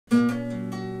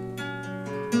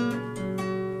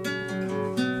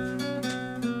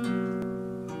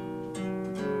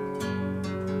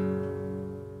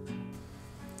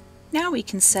Now we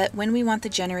can set when we want the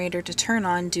generator to turn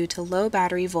on due to low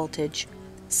battery voltage.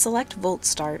 Select Volt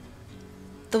Start.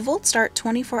 The Volt Start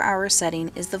 24-hour setting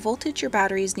is the voltage your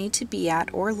batteries need to be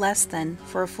at or less than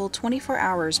for a full 24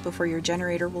 hours before your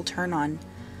generator will turn on.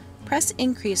 Press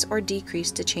Increase or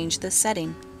Decrease to change this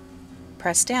setting.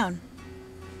 Press down.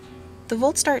 The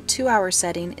Volt Start 2-hour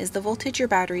setting is the voltage your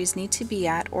batteries need to be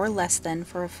at or less than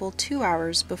for a full 2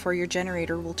 hours before your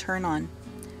generator will turn on.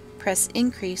 Press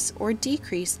Increase or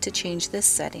Decrease to change this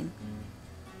setting.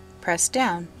 Press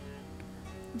down.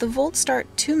 The Volt Start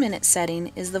 2-minute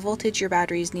setting is the voltage your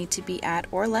batteries need to be at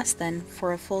or less than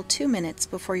for a full 2 minutes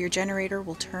before your generator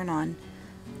will turn on.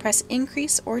 Press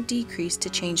Increase or Decrease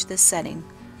to change this setting.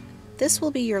 This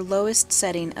will be your lowest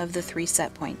setting of the 3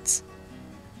 set points.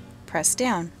 Press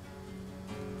down.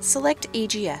 Select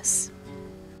AGS.